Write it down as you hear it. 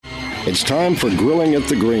It's time for Grilling at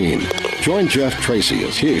the Green. Join Jeff Tracy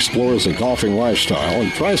as he explores the golfing lifestyle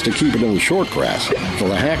and tries to keep it in the short grass for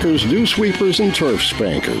the hackers, dew sweepers, and turf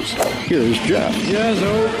spankers. Here's Jeff. Just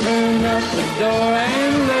open up the door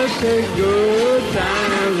and let's take good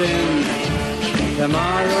times in.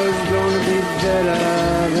 Tomorrow's gonna be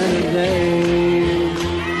better than today.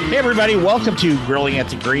 Hey, everybody. Welcome to Grilling at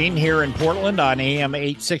the Green here in Portland on AM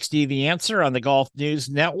 860 The Answer on the Golf News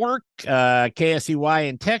Network, KSEY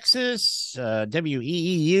in Texas,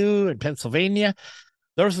 WEEU in Pennsylvania.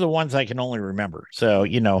 Those are the ones I can only remember. So,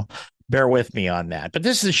 bear with me on that. But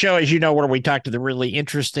this is a show, as you know, where we talk to the really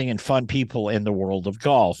interesting and fun people in the world of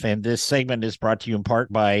golf. And this segment is brought to you in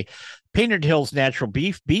part by Painted Hills Natural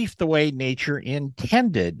Beef the way nature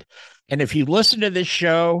intended. And if you listen to this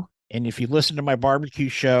show, and if you listen to my barbecue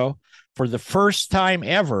show, for the first time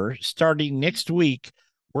ever, starting next week,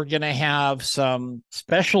 we're going to have some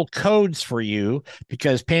special codes for you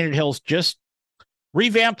because Painted Hills just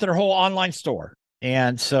revamped their whole online store.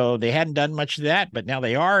 And so they hadn't done much of that, but now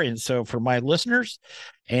they are. And so for my listeners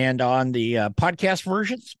and on the podcast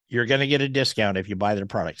versions, you're going to get a discount if you buy their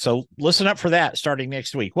product. So listen up for that starting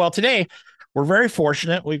next week. Well, today we're very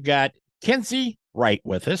fortunate. We've got Kenzie Wright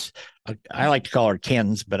with us. I like to call her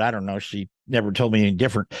Kenz, but I don't know. She never told me any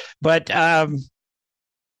different. But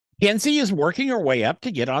Kenzie is working her way up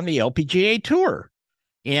to get on the LPGA tour.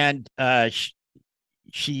 And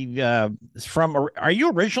she is from, are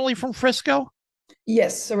you originally from Frisco?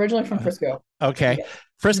 Yes, originally from Frisco. Okay. Yeah.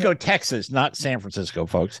 Frisco, Texas, not San Francisco,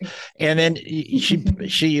 folks. And then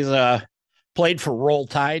she's played for Roll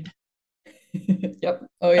Tide. Yep.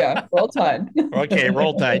 Oh yeah. Roll Tide. Okay,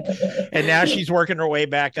 Roll Tide. And now she's working her way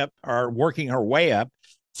up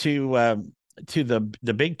to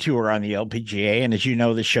the big tour on the LPGA. And as you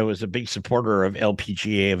know, the show is a big supporter of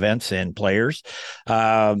LPGA events and players.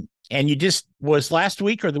 And you just was last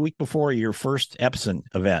week or the week before your first Epson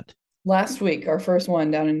event? Last week, our first one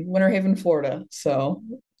down in Winter Haven, Florida. So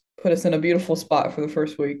put us in a beautiful spot for the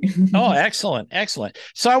first week. Oh, excellent.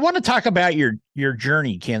 So I want to talk about your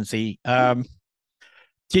journey, Kenzie.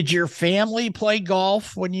 Did your family play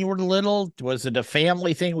golf when you were little? Was it a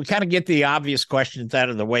family thing? We kind of get the obvious questions out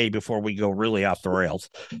of the way before we go really off the rails.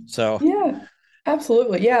 So yeah,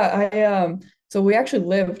 absolutely. Yeah, so we actually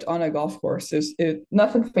lived on a golf course. It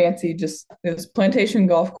nothing fancy, just it was Plantation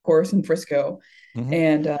Golf Course in Frisco,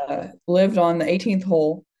 and lived on the 18th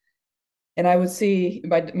hole. And I would see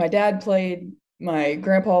my dad played, my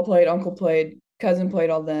grandpa played, uncle played, cousin played,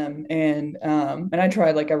 all them, and I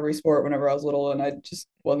tried like every sport whenever I was little, and I just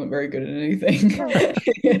wasn't very good at anything.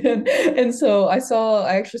 and so I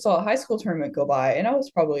actually saw a high school tournament go by, and I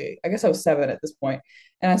guess I was 7 at this point,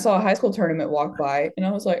 and I saw a high school tournament walk by, and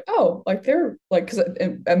I was like, oh, like they're like, because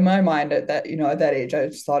in my mind at that at that age, I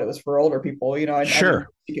just thought it was for older people, I didn't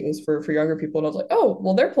think it was for younger people, and I was like, oh,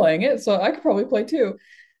 well, they're playing it, so I could probably play too.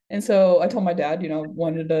 And so I told my dad,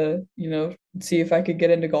 wanted to, see if I could get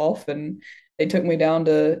into golf, and they took me down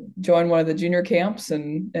to join one of the junior camps,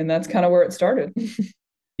 and that's kind of where it started.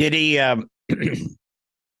 did he? I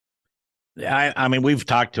mean, we've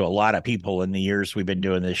talked to a lot of people in the years we've been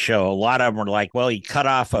doing this show. A lot of them were like, "Well, he cut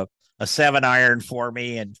off a 7-iron for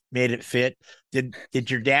me and made it fit."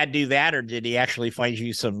 Did your dad do that, or did he actually find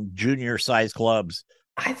you some junior size clubs?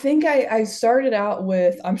 I think I started out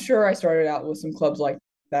with, I'm sure I started out with some clubs like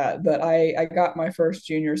that, but I got my first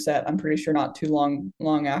junior set, I'm pretty sure not too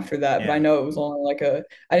long after that. Yeah. But I know it was only like I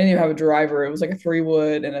didn't even have a driver. It was like a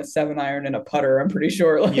 3-wood and a 7-iron and a putter, I'm pretty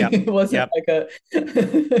sure. Like it wasn't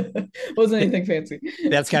wasn't anything fancy.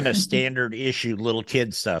 That's kind of standard issue little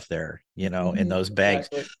kid stuff there, in those bags.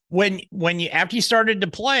 Exactly. When you, after you started to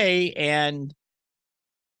play, and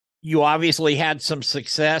you obviously had some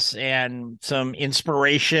success and some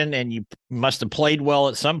inspiration, and you must have played well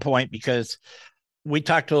at some point, because we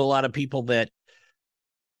talked to a lot of people that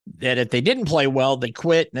if they didn't play well, they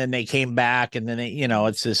quit, and then they came back, and then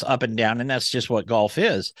it's this up and down, and that's just what golf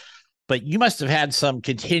is. But you must have had some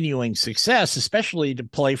continuing success, especially to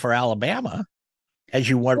play for Alabama as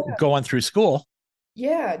you were going through school.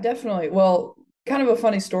 Yeah, definitely. Well, kind of a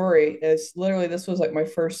funny story is literally this was like my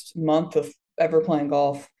first month of ever playing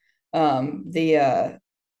golf.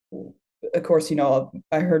 Of course,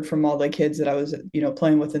 I heard from all the kids that I was,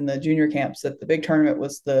 playing within the junior camps that the big tournament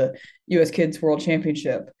was the U.S. Kids World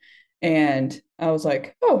Championship. And I was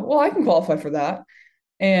like, oh, well, I can qualify for that.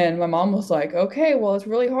 And my mom was like, okay, well, it's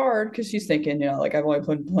really hard, because she's thinking, like I've only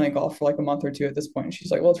been playing golf for like a month or two at this point. And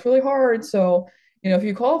she's like, well, it's really hard. So, if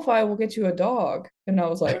you qualify, we'll get you a dog. And I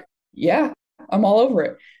was like, yeah, I'm all over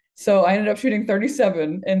it. So I ended up shooting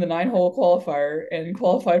 37 in the 9-hole qualifier and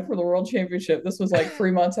qualified for the world championship. This was like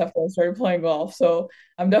 3 months after I started playing golf. So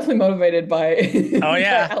I'm definitely motivated by Oh by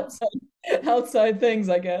yeah, outside things,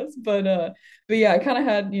 I guess. But yeah, I kind of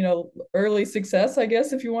had, early success, I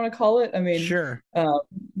guess, if you want to call it. I mean, sure.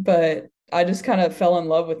 but I just kind of fell in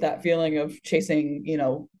love with that feeling of chasing,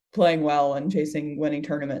 playing well and chasing winning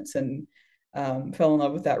tournaments, and fell in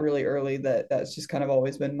love with that really early. That's just kind of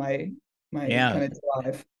always been my Yeah. kind of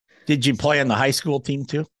drive. Did you play on the high school team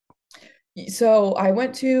too? So I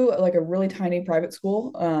went to like a really tiny private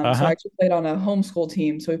school. So I Uh-huh. actually played on a homeschool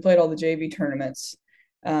team. So we played all the JV tournaments.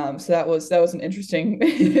 So that was an interesting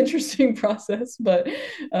interesting process. But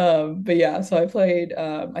yeah, so I played.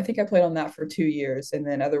 I think I played on that for 2 years, and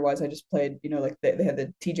then otherwise I just played. Like they had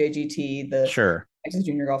the TJGT, the Sure. Texas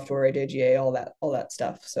Junior Golf Tour, AJGA, all that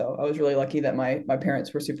stuff. So I was really lucky that my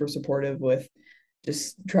parents were super supportive with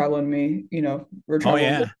just traveling me. We're Oh traveling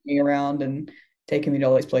yeah. me around and taking me to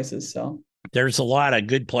all these places. So There's a lot of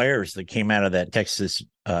good players that came out of that Texas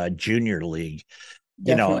Junior League,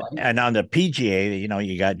 definitely. and on the PGA,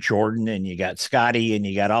 you got Jordan and you got Scotty and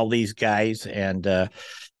you got all these guys, and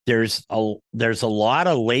there's a lot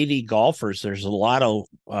of lady golfers. There's a lot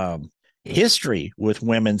of history with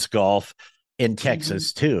women's golf in Mhm.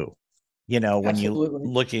 Texas too. When you Absolutely.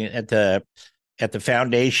 looking at the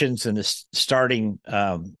foundations and the starting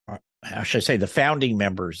how should I say, the founding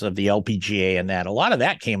members of the LPGA, and that a lot of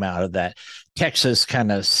that came out of that Texas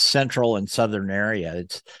kind of central and southern area.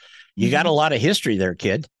 You got a Mhm. lot of history there,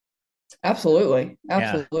 kid. Absolutely. Yeah.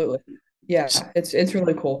 Absolutely. Yeah, it's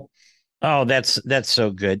really cool. Oh, that's so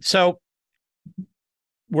good. So,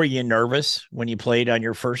 were you nervous when you played on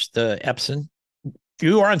your first Epson?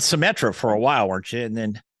 You were on Symetra for a while, weren't you? And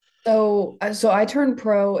then, So I turned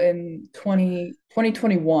pro in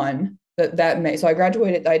 2021, that May. So I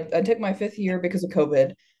graduated. I took my fifth year because of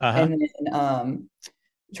COVID, uh huh, and then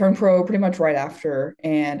turned pro pretty much right after,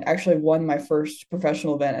 and actually won my first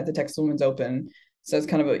professional event at the Texas Women's Open. So it's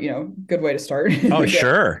kind of a good way to start, oh I guess.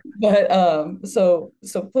 sure, But so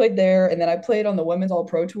played there, and then I played on the Women's All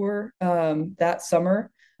Pro Tour that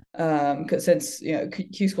summer. Because since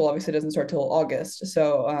Q school obviously doesn't start till August,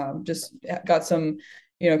 so just got some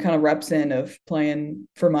kind of reps in of playing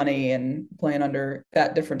for money and playing under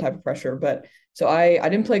that different type of pressure. But so I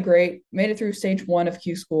didn't play great, made it through stage one of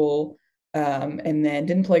Q school, and then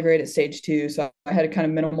didn't play great at stage two. So I had a kind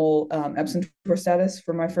of minimal Epson tour status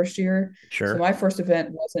for my first year. So sure. my first event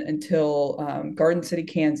wasn't until Garden City,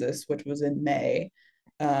 Kansas, which was in May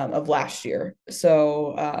of last year.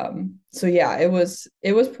 So yeah, it was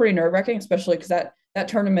pretty nerve wracking, especially because that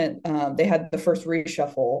tournament they had the first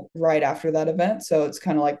reshuffle right after that event. So it's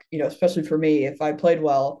kind of like especially for me, if I played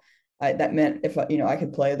well, that meant if I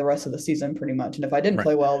could play the rest of the season pretty much, and if I didn't Right.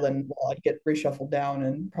 play well, then I'd get reshuffled down,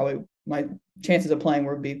 and probably my chances of playing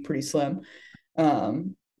would be pretty slim.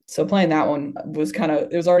 Um, so playing that one was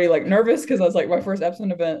it was already like nervous because I was like my first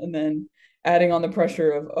Epson event, and then adding on the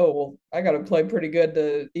pressure of, oh well, I got to play pretty good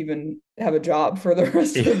to even have a job for the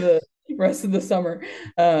rest of the summer.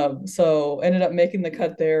 So ended up making the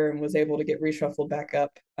cut there and was able to get reshuffled back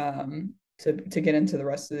up to get into the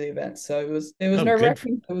rest of the event. So it was Oh, nerve good,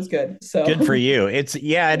 wracking. It was good. good for So you.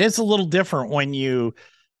 It is a little different when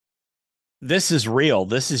this is real.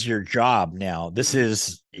 This is your job now. This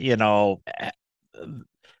is,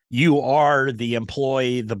 you are the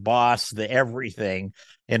employee, the boss, the everything,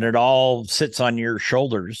 and it all sits on your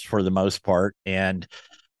shoulders for the most part. And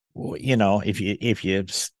if you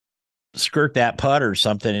skirt that putt or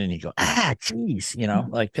something, and you go, geez,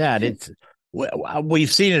 like that,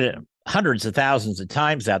 we've seen it hundreds of thousands of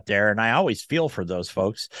times out there, and I always feel for those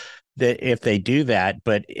folks that if they do that,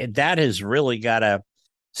 but that has really got to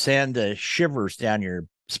send the shivers down your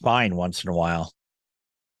spine once in a while.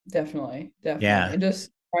 definitely, Yeah, and just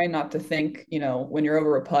trying not to think. When you're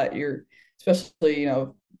over a putt, you're especially.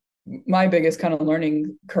 My biggest kind of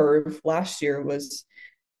learning curve last year was,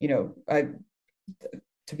 I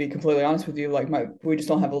to be completely honest with you, like we just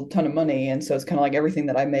don't have a ton of money, and so it's kind of like everything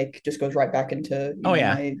that I make just goes right back into oh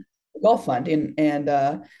yeah, my golf fund, and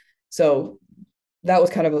so that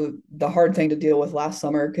was kind of the hard thing to deal with last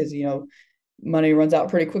summer because money runs out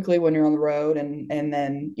pretty quickly when you're on the road, and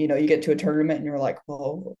then you get to a tournament and you're like,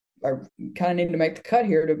 well, I kind of need to make the cut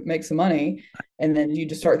here to make some money, and then you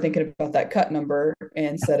just start thinking about that cut number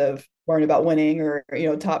instead of worrying about winning or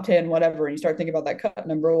top 10 whatever, and you start thinking about that cut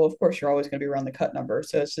number. Well, of course you're always going to be around the cut number,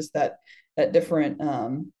 so it's just that different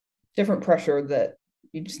pressure that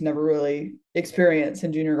you just never really experience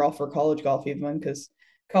in junior golf or college golf, even because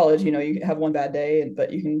college, you have one bad day,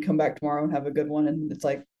 but you can come back tomorrow and have a good one, and it's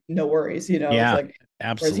like no worries, you know, it's Yeah, like,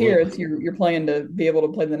 whereas here absolutely. it's you're playing to be able to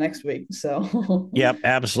play the next week. So Yep,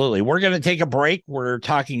 absolutely. We're going to take a break. We're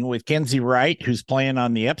talking with Kenzie Wright, who's playing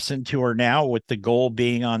on the Epson tour now, with the goal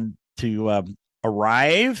being on to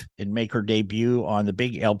arrive and make her debut on the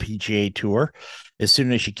big LPGA tour as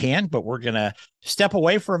soon as she can. But we're going to step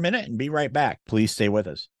away for a minute and be right back. Please stay with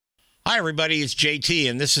us. Hi, everybody. It's JT,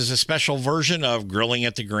 and this is a special version of Grilling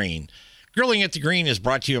at the Green. Grilling at the Green is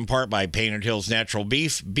brought to you in part by Painted Hills Natural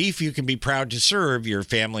Beef. Beef you can be proud to serve your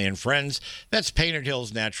family and friends. That's Painted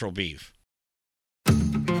Hills Natural Beef.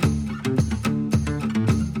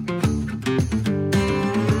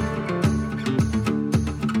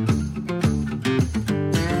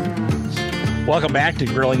 Welcome back to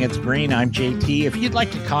Grilling at the Green. I'm JT. If you'd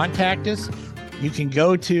like to contact us, you can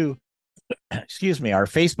go to our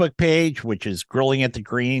Facebook page, which is Grilling at the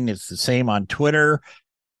Green. It's the same on Twitter.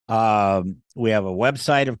 We have a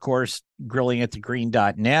website, of course,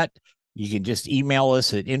 grillingatthegreen.net. You can just email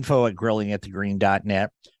us at info@grillingatthegreen.net,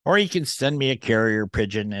 or you can send me a carrier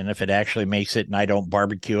pigeon, and if it actually makes it and I don't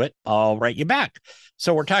barbecue it, I'll write you back.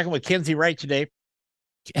 So we're talking with Kenzie Wright today.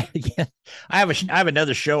 I have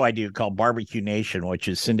another show I do called Barbecue Nation, which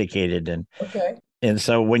is syndicated, and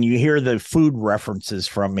so when you hear the food references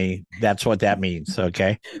from me, that's what that means.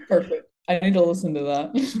 Okay, perfect. I need to listen to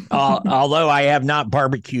that. although I have not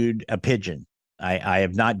barbecued a pigeon, I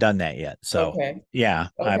have not done that yet. So Okay. yeah,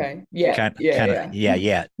 Okay. I'm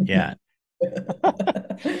Yeah. yeah.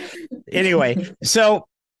 Anyway, so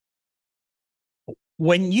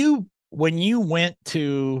when you went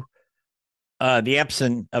to the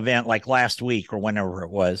Epson event like last week or whenever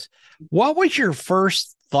it was, what was your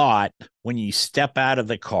first thought when you step out of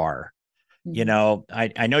the car? You know,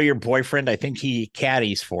 I know your boyfriend, I think he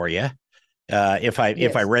caddies for you. If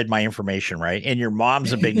I read my information right, and your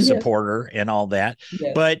mom's a big Yes. supporter and all that.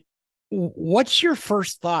 Yes. But what's your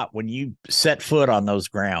first thought when you set foot on those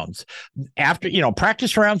grounds after,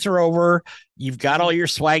 practice rounds are over, you've got all your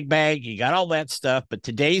swag bag, you got all that stuff, but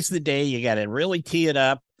today's the day you got to really tee it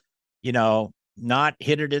up, not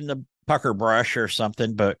hit it in the pucker brush or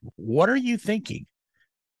something. But what are you thinking?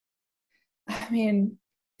 I mean,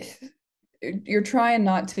 you're trying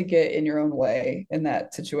not to get in your own way in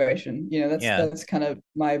that situation. That's kind of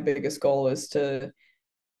my biggest goal, is to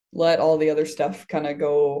let all the other stuff kind of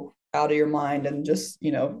go out of your mind and just,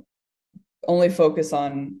 only focus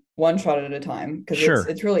on one shot at a time. Because Sure.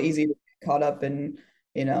 it's really easy to get caught up in,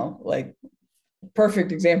 like,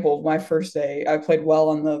 perfect example, my first day, I played well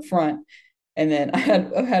on the front. And then I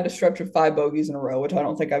had a stretch of 5 bogeys in a row, which I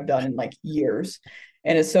don't think I've done in like years.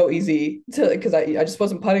 And it's so easy because I just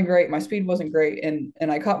wasn't putting great. My speed wasn't great. And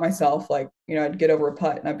I caught myself, like, I'd get over a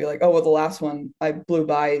putt and I'd be like, oh, well, the last one I blew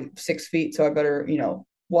by 6 feet. So I better,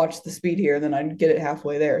 watch the speed here. Then I'd get it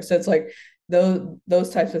halfway there. So it's like those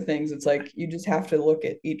types of things. It's like, you just have to look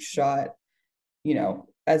at each shot,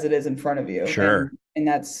 as it is in front of you. Sure. And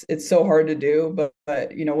it's so hard to do.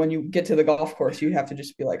 But, when you get to the golf course, you have to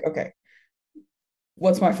just be like, okay,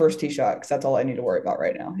 what's my first tee shot? Because that's all I need to worry about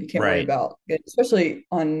right now. You can't worry about, especially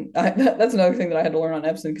that's another thing that I had to learn on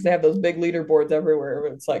Epson, because they have those big leaderboards everywhere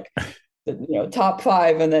where it's like the top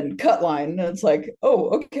 5 and then cut line. And it's like, oh,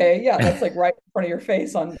 okay, yeah, that's like right in front of your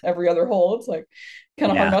face on every other hole. It's like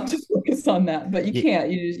kind of hard not to focus on that, but you can't.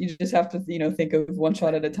 You just have to think of one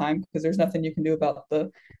shot at a time, because there's nothing you can do about the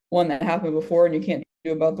one that happened before, and you can't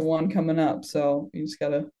do about the one coming up. So you just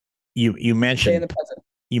gotta you mentioned stay in the present.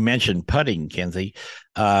 You mentioned putting, Kenzie.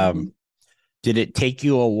 Did it take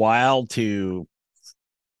you a while to,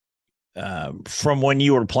 from when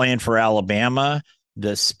you were playing for Alabama,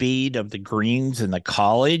 the speed of the greens in the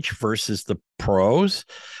college versus the pros?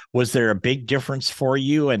 Was there a big difference for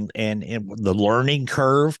you and the learning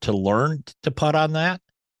curve to learn to putt on that?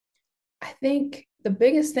 I think the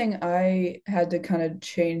biggest thing I had to kind of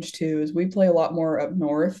change to is we play a lot more up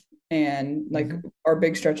north, and like our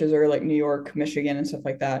big stretches are like New York, Michigan, and stuff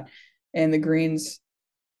like that. And the greens,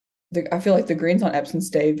 I feel like the greens on Epsom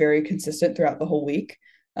stay very consistent throughout the whole week,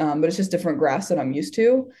 but it's just different grass that I'm used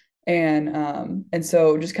to, and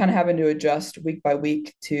so just kind of having to adjust week by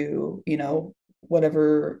week to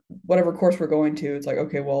whatever course we're going to. It's like,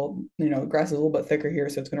 okay, well, grass is a little bit thicker here,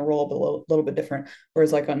 so it's going to roll up a little bit different.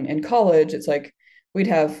 Whereas like in college, it's like we'd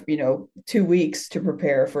have 2 weeks to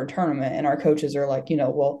prepare for a tournament, and our coaches are like,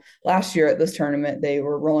 well, last year at this tournament they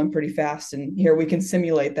were rolling pretty fast, and here we can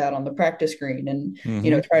simulate that on the practice green, and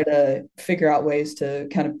try to figure out ways to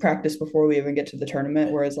kind of practice before we even get to the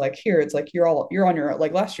tournament. Whereas like here, it's like you're on your,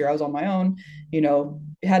 like last year I was on my own,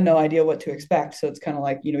 had no idea what to expect. So it's kind of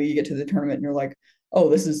like, you get to the tournament and you're like, oh,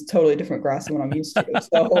 this is totally different grass than what I'm used to.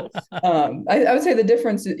 So I would say the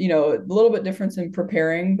difference, a little bit difference in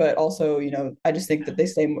preparing, but also, I just think that they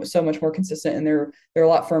stay so much more consistent, and they're a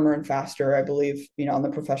lot firmer and faster, I believe, on the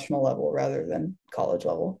professional level rather than college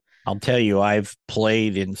level. I'll tell you, I've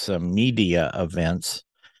played in some media events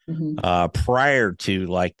prior to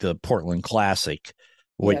like the Portland Classic,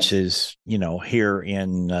 which is, here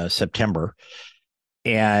in September.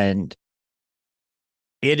 And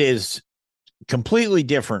it is completely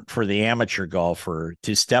different for the amateur golfer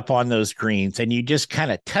to step on those greens and you just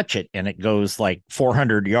kind of touch it and it goes like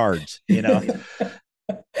 400 yards, and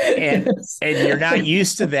you're not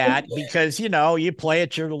used to that because, you play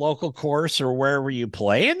at your local course or wherever you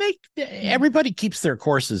play, and everybody keeps their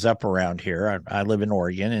courses up around here. I live in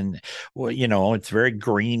Oregon, and, it's very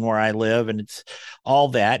green where I live and it's all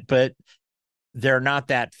that, but they're not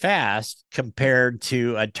that fast compared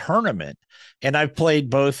to a tournament. And I've played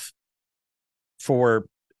both for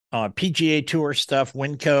PGA Tour stuff,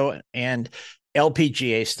 Winco, and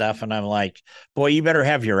LPGA stuff. And I'm like, boy, you better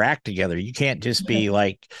have your act together. You can't just be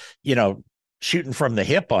like, shooting from the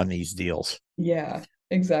hip on these deals. Yeah,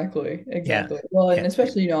 exactly. Yeah. Well, and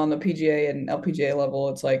especially, on the PGA and LPGA level,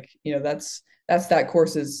 it's like, that's that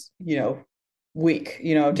course's, week,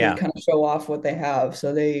 to kind of show off what they have.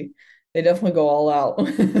 So they definitely go all out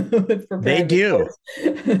with preparing.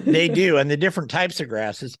 They do. And the different types of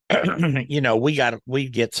grasses, we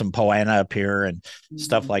get some Poana up here and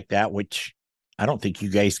stuff like that, which I don't think you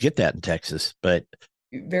guys get that in Texas, but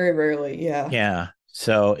very rarely. Yeah. Yeah.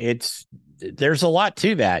 So there's a lot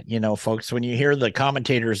to that, folks. When you hear the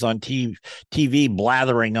commentators on TV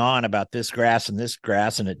blathering on about this grass and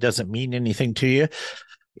it doesn't mean anything to you,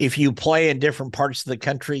 if you play in different parts of the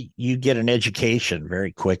country, you get an education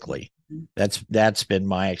very quickly. That's been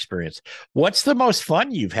my experience. What's the most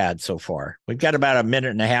fun you've had so far? We've got about a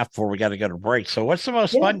minute and a half before we got to go to break. So what's the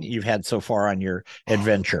most fun you've had so far on your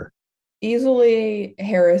adventure? Easily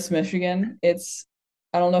Harris, Michigan.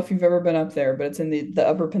 I don't know if you've ever been up there, but it's in the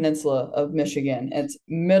Upper Peninsula of Michigan. It's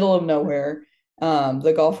middle of nowhere.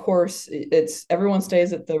 The golf course, everyone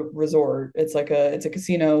stays at the resort. It's a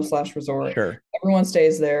casino / resort. Sure. Everyone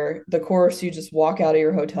stays there. The course, you just walk out of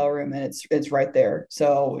your hotel room and it's right there.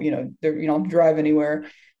 So, you don't have to drive anywhere.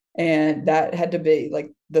 And that had to be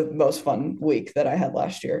like the most fun week that I had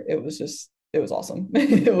last year. It was awesome.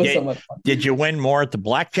 It was so much fun. Did you win more at the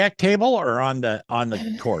blackjack table or on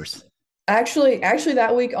the course? Actually,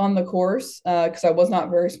 that week on the course, because I was not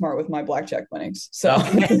very smart with my blackjack winnings. So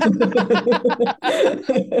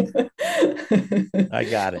I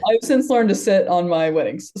got it. I've since learned to sit on my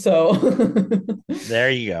winnings. So there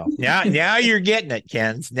you go. Now you're getting it,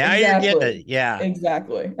 Kenz. Now you're getting it. Yeah.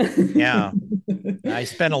 Exactly. Yeah. I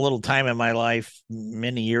spent a little time in my life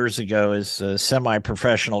many years ago as a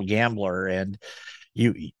semi-professional gambler, and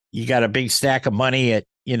you got a big stack of money at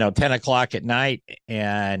 10 o'clock at night,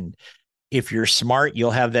 and if you're smart,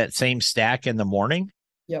 you'll have that same stack in the morning.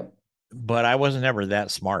 Yep. But I wasn't ever that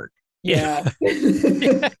smart. Yeah.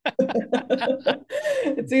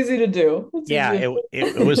 It's easy to do.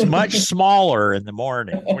 It was much smaller in the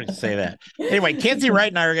morning. I'm going to say that. Anyway, Kenzie Wright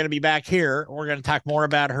and I are going to be back here. We're going to talk more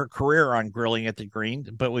about her career on Grilling at the Green,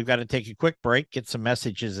 but we've got to take a quick break, get some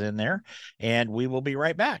messages in there, and we will be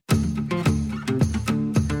right back.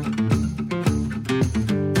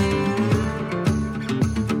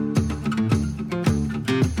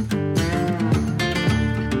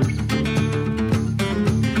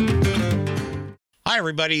 Hi,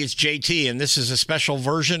 everybody. It's JT, and this is a special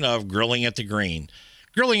version of Grilling at the Green.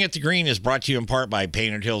 Grilling at the Green is brought to you in part by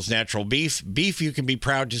Painted Hills Natural Beef. Beef you can be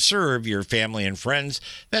proud to serve your family and friends.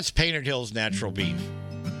 That's Painted Hills Natural Beef.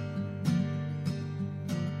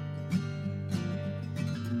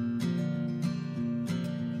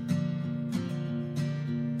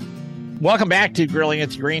 Welcome back to Grilling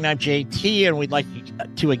at the Green. I'm JT, and we'd like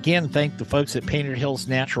to again thank the folks at Painted Hills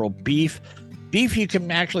Natural Beef. Beef you can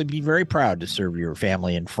actually be very proud to serve your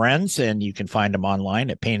family and friends, and you can find them online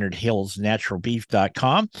at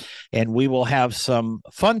paintedhillsnaturalbeef.com. And we will have some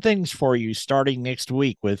fun things for you starting next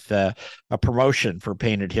week with a promotion for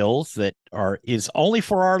Painted Hills that is only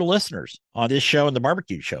for our listeners on this show and the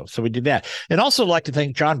barbecue show. So we did that. And also like to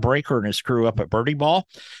thank John Breaker and his crew up at Birdie Ball.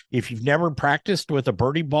 If you've never practiced with a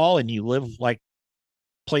birdie ball and you live like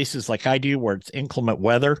places like I do where it's inclement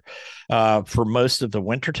weather for most of the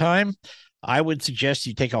wintertime, I would suggest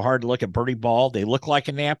you take a hard look at Birdie Ball. They look like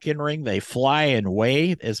a napkin ring. They fly and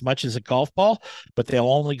weigh as much as a golf ball, but they'll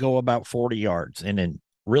only go about 40 yards. And in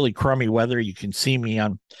really crummy weather, you can see me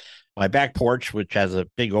on my back porch, which has a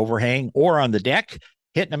big overhang, or on the deck,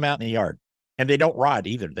 hitting them out in the yard. And they don't rot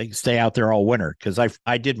either. They can stay out there all winter because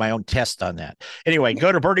I did my own test on that. Anyway,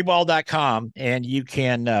 go to birdieball.com and you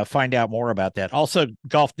can find out more about that. Also,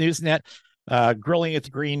 Golf Newsnet. Grilling at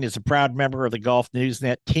the Green is a proud member of the Golf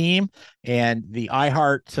Newsnet team and the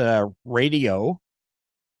iHeart radio.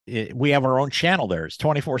 We have our own channel there. It's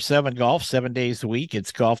 24/7 golf, 7 days a week.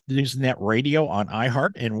 It's Golf Newsnet Radio on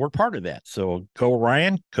iHeart, and we're part of that. So go,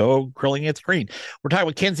 Ryan, go Grilling at the Green. We're talking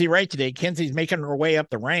with Kenzie Wright today. Kenzie's making her way up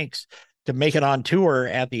the ranks to make it on tour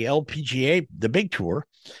at the LPGA, the big tour.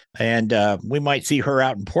 And we might see her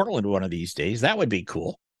out in Portland one of these days. That would be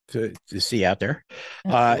cool to see out there.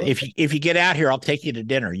 If you get out here, I'll take you to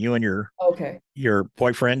dinner. You and your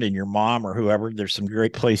boyfriend and your mom or whoever. There's some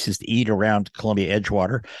great places to eat around Columbia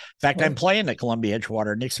Edgewater. In fact, I'm playing at Columbia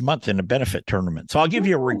Edgewater next month in a benit tournament. So I'll give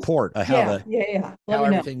you a report of how how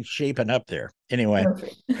everything's shaping up there. Anyway,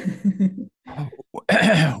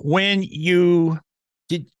 when you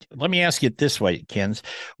did, let me ask you it this way, Kens.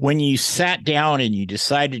 When you sat down and you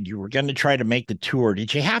decided you were going to try to make the tour,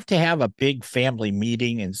 did you have to have a big family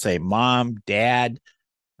meeting and say, Mom, Dad,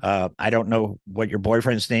 I don't know what your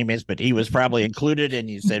boyfriend's name is, but he was probably included, and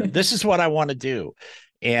you said, this is what I want to do.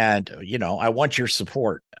 And, I want your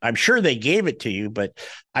support. I'm sure they gave it to you, but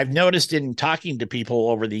I've noticed in talking to people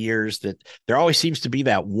over the years that there always seems to be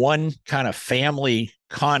that one kind of family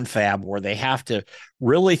confab where they have to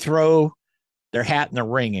really throw their hat in the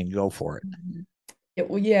ring and go for it.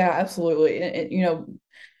 Yeah, absolutely.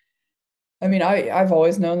 I've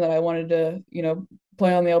always known that I wanted to,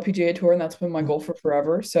 play on the LPGA tour, and that's been my goal for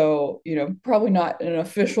forever. So, probably not an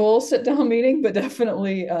official sit down meeting, but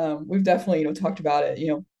definitely, we've definitely, talked about it,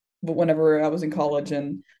 but whenever I was in college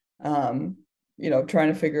and, trying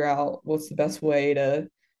to figure out what's the best way to,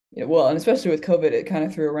 and especially with COVID, it kind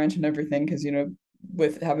of threw a wrench in everything because,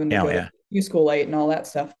 with having to go to school late and all that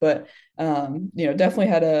stuff. But, definitely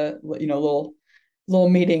had a, little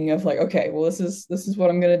meeting of like, okay, well, this is what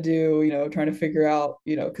I'm going to do, trying to figure out,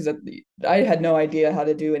 because I had no idea how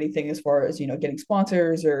to do anything as far as, getting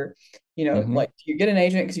sponsors or, like you get an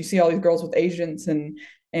agent because you see all these girls with agents and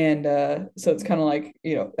so it's kind of like,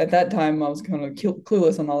 at that time I was kind of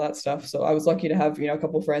clueless on all that stuff. So I was lucky to have, a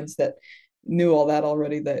couple of friends that knew all that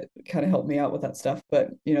already that kind of helped me out with that stuff.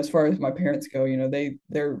 But, as far as my parents go,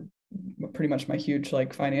 they're pretty much my huge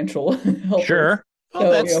like financial helper. Sure.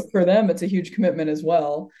 So, for them, it's a huge commitment as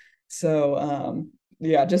well. So,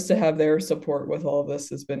 just to have their support with all of this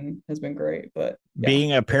has been great. But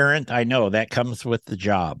being a parent, I know that comes with the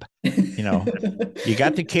job. You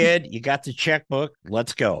got the kid, you got the checkbook,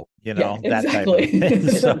 let's go. Exactly. That type of thing.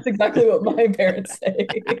 So. That's exactly what my parents say.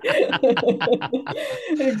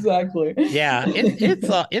 Exactly. Yeah,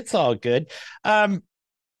 it's all good.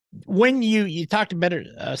 When you talked about it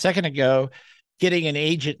a second ago, getting an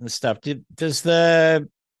agent and stuff, does the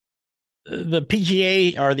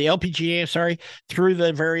PGA or the LPGA, sorry, through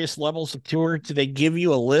the various levels of tour, do they give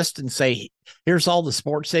you a list and say, here's all the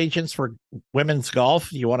sports agents for women's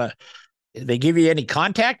golf? They give you any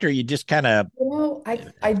contact, or you just kind of?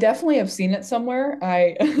 I definitely have seen it somewhere.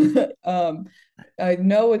 I I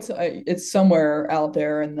know it's somewhere out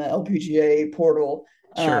there in the LPGA portal.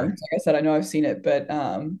 Sure. Like I said, I know I've seen it, but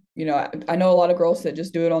I know a lot of girls that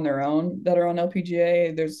just do it on their own that are on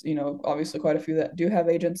LPGA. There's, obviously quite a few that do have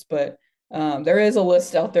agents, but there is a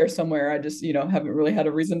list out there somewhere. I just, haven't really had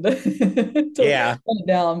a reason to, to put it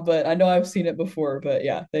down, but I know I've seen it before. But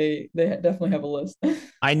yeah, they definitely have a list.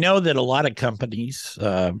 I know that a lot of companies,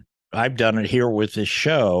 I've done it here with this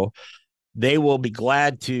show, they will be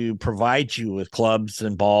glad to provide you with clubs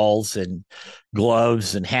and balls and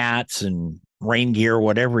gloves and hats and rain gear,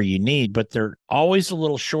 whatever you need, but they're always a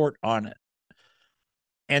little short on it.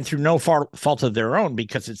 And through no fault of their own,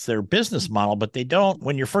 because it's their business model, but they don't,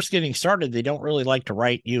 when you're first getting started, they don't really like to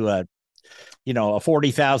write you a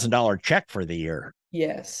 $40,000 check for the year.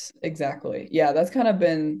 Yes, exactly. Yeah, that's kind of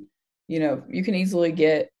been, you can easily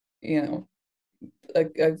get,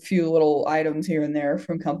 a few little items here and there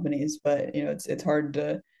from companies, but it's hard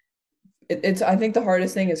to, I think the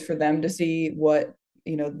hardest thing is for them to see what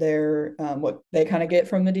their what they kind of get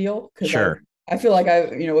from the deal. Sure. I feel like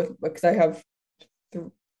because I have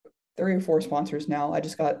 3 or 4 sponsors now. I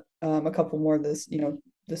just got a couple more this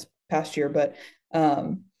past year, but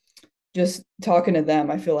just talking to them,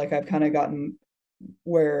 I feel like I've kind of gotten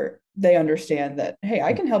where they understand that, hey,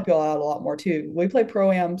 I can help y'all out a lot more too. We play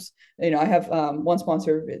pro-ams. I have one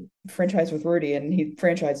sponsor franchise with Rudy, and he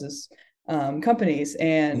franchises companies,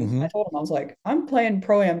 and I told him, I was like, I'm playing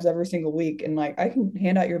pro-ams every single week, and like I can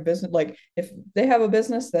hand out your business, like if they have a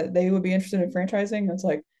business that they would be interested in franchising, it's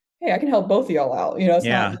like, hey, I can help both of y'all out. It's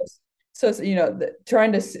not just So,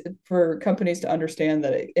 trying for companies to understand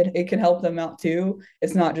that it can help them out too.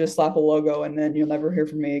 It's not just slap a logo and then you'll never hear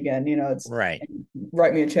from me again. It's Right.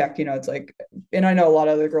 write me a check. It's like, and I know a lot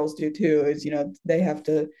of other girls do too, is, they have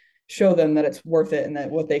to show them that it's worth it and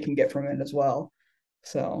that what they can get from it as well.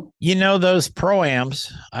 So, those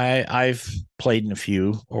pro-ams, I've played in a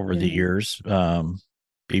few over the years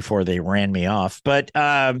before they ran me off. But,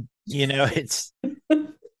 it's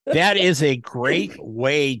that is a great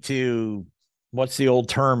way to, what's the old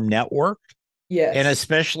term, network? yes. And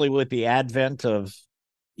especially with the advent of,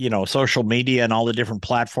 social media and all the different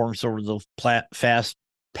platforms over the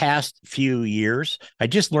past few years. I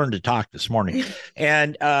just learned to talk this morning.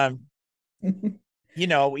 And,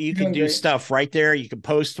 you can do stuff right there. You can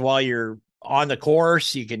post while you're on the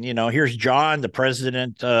course. You can, here's John, the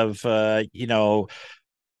president of,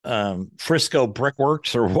 Frisco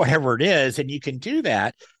Brickworks or whatever it is. And you can do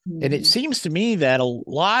that. And it seems to me that a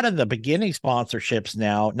lot of the beginning sponsorships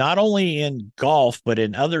now, not only in golf, but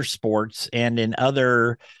in other sports and in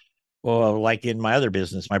other, like in my other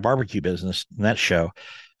business, my barbecue business, and that show,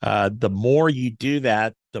 the more you do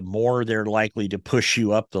that, the more they're likely to push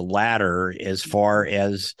you up the ladder as far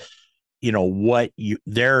as, what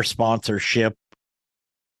their sponsorship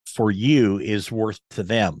for you is worth to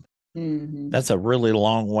them. That's a really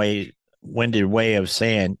long-winded way of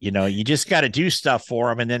saying, you just got to do stuff for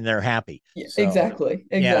them and then they're happy. Yeah, so, exactly.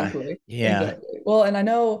 Yeah. Exactly. Well, and I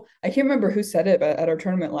can't remember who said it, but at our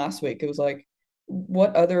tournament last week, it was like,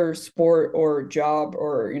 what other sport or job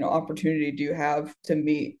or opportunity do you have to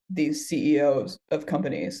meet these CEOs of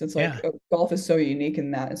companies? It's like golf is so unique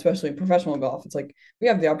in that, especially professional golf. It's like we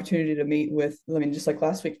have the opportunity to meet with, just like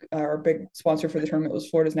last week, our big sponsor for the tournament was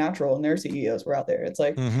Florida's Natural, and their CEOs were out there. It's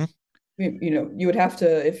like you would have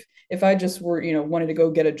to, if I just were wanted to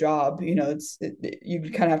go get a job, you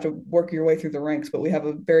kind of have to work your way through the ranks, but we have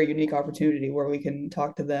a very unique opportunity where we can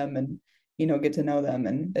talk to them and get to know them.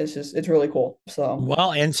 And it's really cool. So,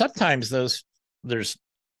 well, and sometimes there's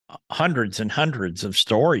hundreds and hundreds of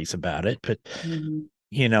stories about it, but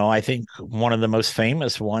I think one of the most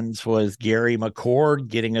famous ones was Gary McCord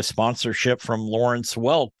getting a sponsorship from Lawrence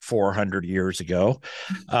Welk 400 years ago.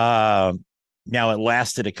 Now it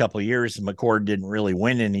lasted a couple of years and McCord didn't really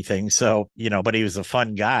win anything. So, but he was a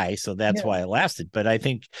fun guy. So that's why it lasted. But I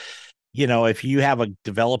think, if you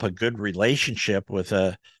develop a good relationship with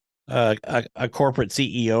a corporate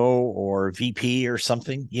CEO or VP or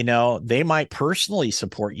something, they might personally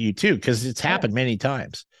support you too, because it's happened many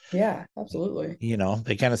times. Yeah, absolutely.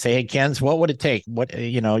 They kind of say, hey, Kenz, what would it take?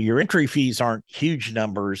 Your entry fees aren't huge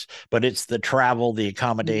numbers, but it's the travel, the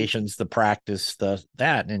accommodations, the practice,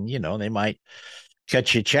 that. And, they might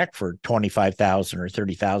cut you a check for $25,000 or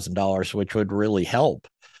 $30,000, which would really help.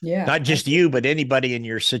 Yeah. Not just you, but anybody in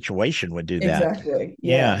your situation would do that. Exactly.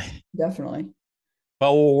 Yeah. Definitely.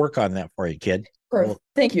 Well, we'll work on that for you, kid.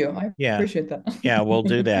 Thank you. I appreciate that. Yeah, we'll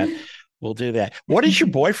do that. We'll do that. What does your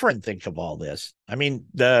boyfriend think of all this? I mean,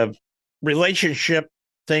 the relationship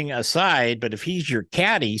thing aside, but if he's your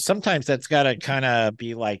caddy, sometimes that's got to kind of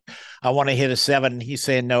be like, I want to hit a 7. He's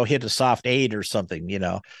saying, no, hit a soft 8 or something,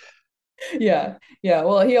 Yeah.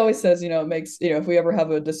 Well, he always says, it makes, if we ever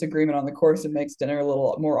have a disagreement on the course, it makes dinner a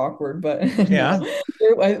little more awkward. But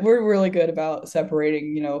we're really good about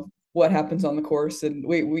separating, what happens on the course. And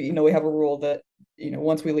we have a rule that,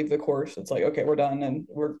 once we leave the course, it's like, okay, we're done and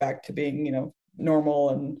we're back to being,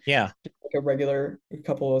 normal and like a regular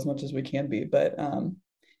couple as much as we can be. But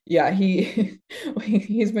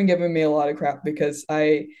he's been giving me a lot of crap because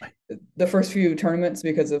the first few tournaments,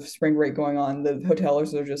 because of spring break going on, the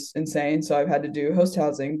hotels are just insane. So I've had to do host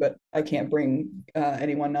housing, but I can't bring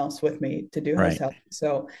anyone else with me to do host housing.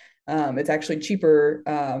 So it's actually cheaper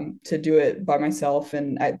to do it by myself.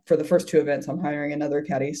 And for the first 2 events, I'm hiring another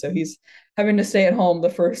caddy. So he's having to stay at home the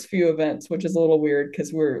first few events, which is a little weird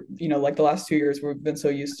because we're, like the last 2 years, we've been so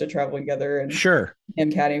used to traveling together and him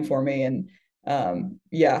caddying for me. And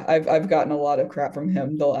I've gotten a lot of crap from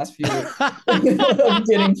him the last few weeks. I'm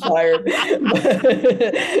getting fired.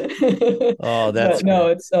 But no,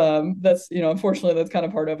 it's that's unfortunately that's kind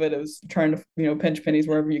of part of it. It was trying to pinch pennies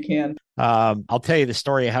wherever you can. I'll tell you the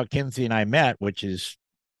story of how Kenzie and I met, which is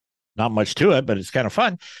not much to it, but it's kind of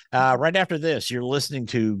fun. Right after this, you're listening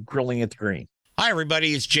to Grilling at the Green. Hi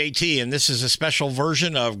everybody, it's JT, and this is a special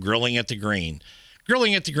version of Grilling at the Green.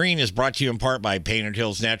 Grilling at the Green is brought to you in part by Painted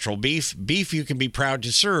Hills Natural Beef. Beef you can be proud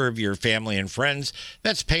to serve your family and friends.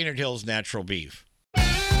 That's Painted Hills Natural Beef.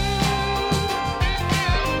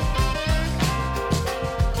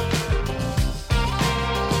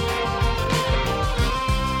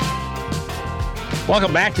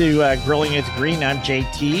 Welcome back to Grilling at the Green. I'm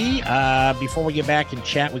JT. Before we get back and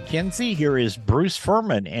chat with Kenzie, here is Bruce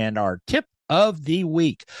Furman and our tip of the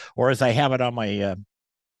week, or as I have it on my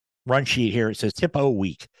run sheet here, it says tip o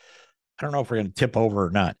week. I don't know if we're going to tip over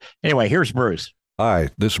or not. Anyway, here's Bruce. Hi,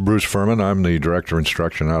 this is Bruce Furman. I'm the Director of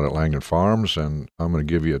Instruction out at Langdon Farms, and I'm going to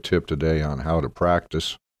give you a tip today on how to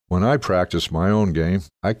practice. When I practice my own game,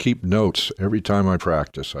 I keep notes every time I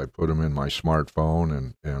practice. I put them in my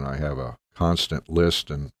smartphone, and I have a constant list,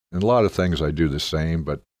 and a lot of things I do the same,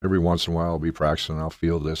 but every once in a while I'll be practicing, I'll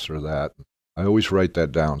feel this or that. I always write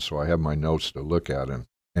that down, so I have my notes to look at,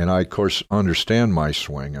 and I, of course, understand my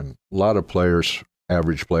swing, and a lot of players,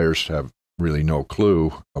 average players, have really no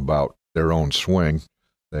clue about their own swing.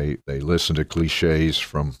 They listen to cliches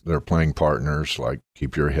from their playing partners, like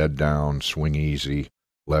keep your head down, swing easy,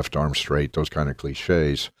 left arm straight, those kind of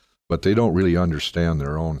cliches, but they don't really understand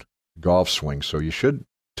their own golf swing. So you should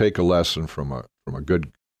take a lesson from a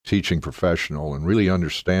good teaching professional and really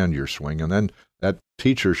understand your swing. And then that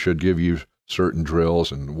teacher should give you certain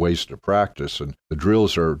drills and ways to practice. And the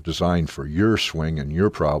drills are designed for your swing and your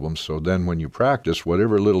problems. So then when you practice,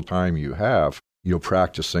 whatever little time you have, you're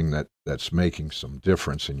practicing that's making some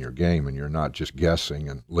difference in your game, and you're not just guessing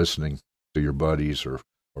and listening to your buddies or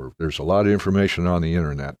there's a lot of information on the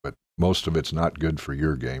internet, but most of it's not good for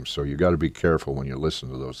your game. So you got to be careful when you listen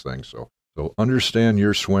to those things. So understand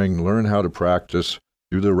your swing, learn how to practice,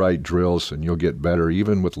 do the right drills, and you'll get better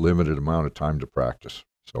even with limited amount of time to practice.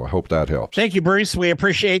 So I hope that helps. Thank you, Bruce. We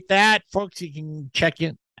appreciate that. Folks, you can check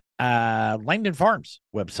in Langdon Farms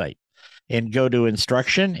website and go to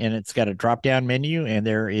instruction, and it's got a drop-down menu, and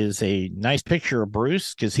there is a nice picture of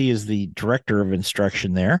Bruce because he is the director of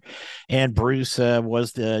instruction there. And Bruce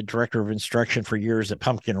was the director of instruction for years at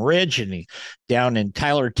Pumpkin Ridge, and he down in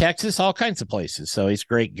Tyler, Texas, all kinds of places. So he's a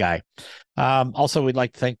great guy. Also, we'd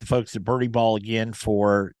like to thank the folks at Birdie Ball again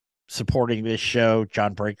for supporting this show,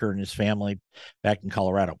 John Breaker and his family back in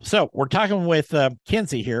Colorado. So we're talking with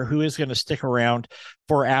Kenzie here, who is going to stick around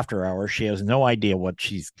for after hours. She has no idea what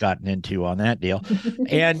she's gotten into on that deal.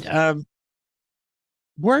 And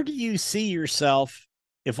where do you see yourself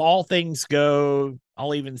if all things go,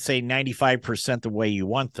 I'll even say 95% the way you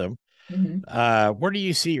want them? Mm-hmm. Where do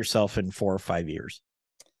you see yourself in 4 or 5 years?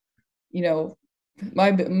 You know,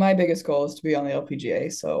 my biggest goal is to be on the LPGA.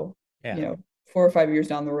 So, yeah. 4 or 5 years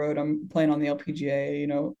down the road, I'm playing on the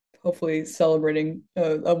LPGA, hopefully celebrating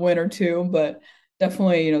a win or two, but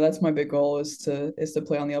definitely, that's my big goal is to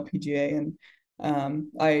play on the LPGA. And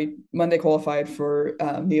I Monday qualified for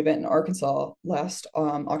the event in Arkansas last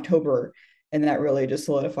October, and that really just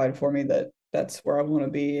solidified for me that that's where I want to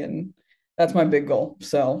be, and that's my big goal.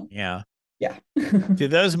 So yeah. Do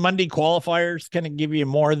those Monday qualifiers kind of give you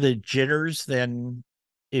more of the jitters than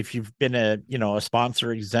if you've been a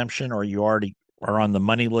sponsor exemption or you already are on the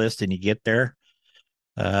money list and you get there?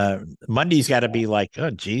 Monday's got to be like, oh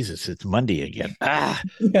Jesus, it's Monday again.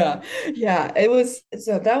 Yeah. It was,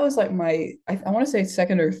 so that was like I want to say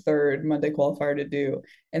second or third Monday qualifier to do,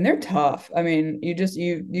 and they're tough. I mean,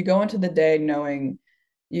 you go into the day knowing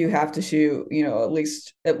you have to shoot,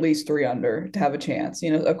 at least 3 under to have a chance.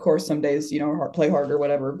 Of course, some days, play hard or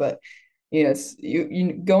whatever, but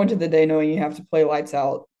you go into the day knowing you have to play lights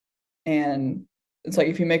out, and it's like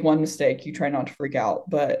if you make one mistake, you try not to freak out.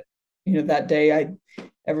 But that day,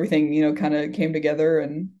 everything kind of came together,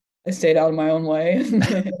 and I stayed out of my own way, and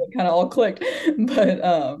it kind of all clicked.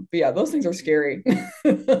 But yeah, those things are scary.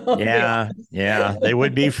 Yeah, they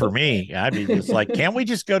would be for me. I'd be just like, can't we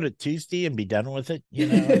just go to Tuesday and be done with it?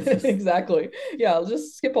 Exactly. Yeah, I'll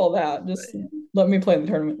just skip all that. Just let me play in the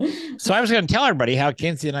tournament. So I was going to tell everybody how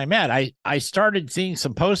Kenzie and I met. I started seeing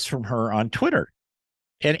some posts from her on Twitter.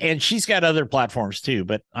 And she's got other platforms too,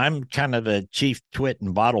 but I'm kind of the chief twit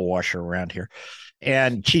and bottle washer around here,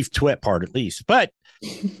 and chief twit part at least. But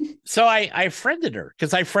so I friended her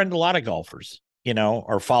because I friend a lot of golfers,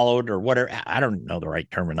 or followed or whatever. I don't know the right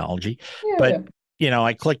terminology, but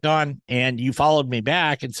I clicked on and you followed me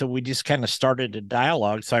back. And so we just kind of started a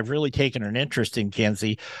dialogue. So I've really taken an interest in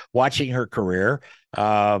Kenzie, watching her career.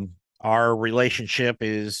 Our relationship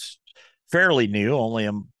is fairly new, only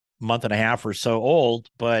a month and a half or so old,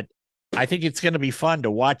 but I think it's going to be fun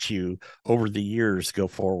to watch you over the years go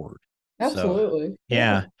forward. Absolutely. So,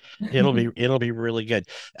 yeah. it'll be really good.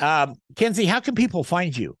 Kenzie, how can people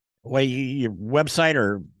find you? Your website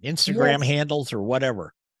or Instagram handles or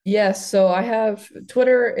whatever? Yes. So I have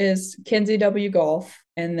Twitter is Kenzie W Golf.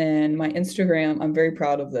 And then my Instagram, I'm very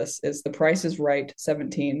proud of this, is The Price is Right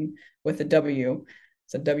 17 with a W.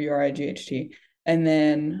 It's a WRIGHT. And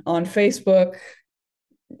then on Facebook,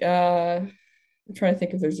 I'm trying to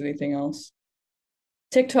think if there's anything else.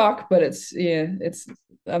 TikTok, but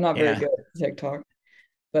I'm not very good at TikTok.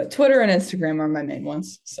 But Twitter and Instagram are my main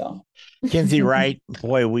ones. So Kenzie, Wright,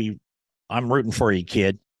 boy, I'm rooting for you,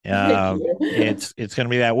 kid. It's going to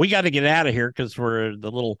be that. We got to get out of here because we're the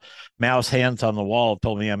little mouse hands on the wall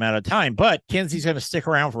told me I'm out of time. But Kenzie's going to stick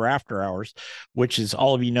around for after hours, which is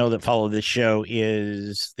all of you know that follow this show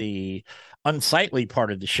is the unsightly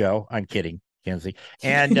part of the show. I'm kidding, Kenzie,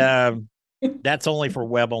 and that's only for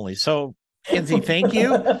web only. So, Kenzie, thank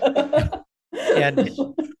you. And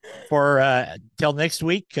for till next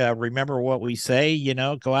week, remember what we say.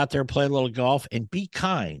 Go out there, play a little golf, and be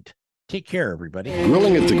kind. Take care, everybody.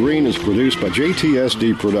 Grilling at the Green is produced by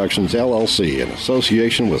JTSD Productions, LLC, in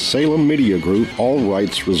association with Salem Media Group, all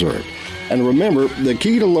rights reserved. And remember, the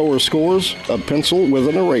key to lower scores, a pencil with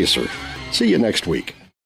an eraser. See you next week.